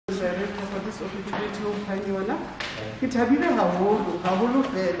opportunity of Panyona. It had been a Hawolo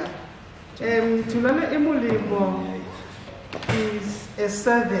fella. Tholwana Molemo is a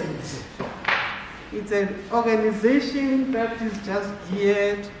servant. It's an organization that is just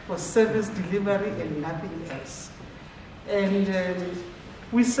geared for service delivery and nothing else. And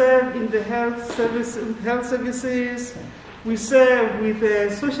we serve in the health services, we serve with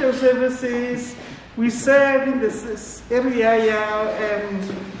social services, we serve in this area,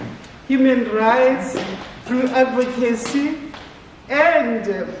 human rights, through advocacy,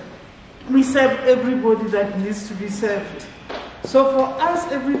 and we serve everybody that needs to be served. So for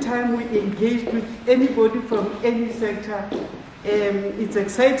us, every time we engage with anybody from any sector, it's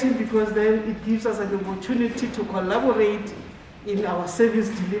exciting because then it gives us an opportunity to collaborate in our service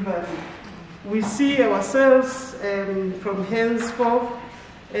delivery. We see ourselves from henceforth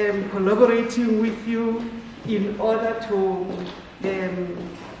collaborating with you in order to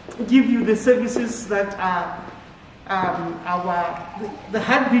give you the services that are the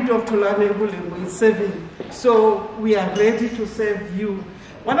heartbeat of Tholwana Molemo is serving. So we are ready to serve you.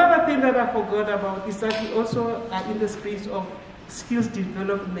 One other thing that I forgot about is that we also are in the space of skills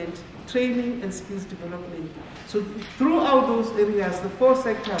development, training and skills development. So throughout those areas, the 4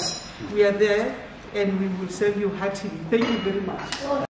 sectors, we are there and we will serve you heartily. Thank you very much.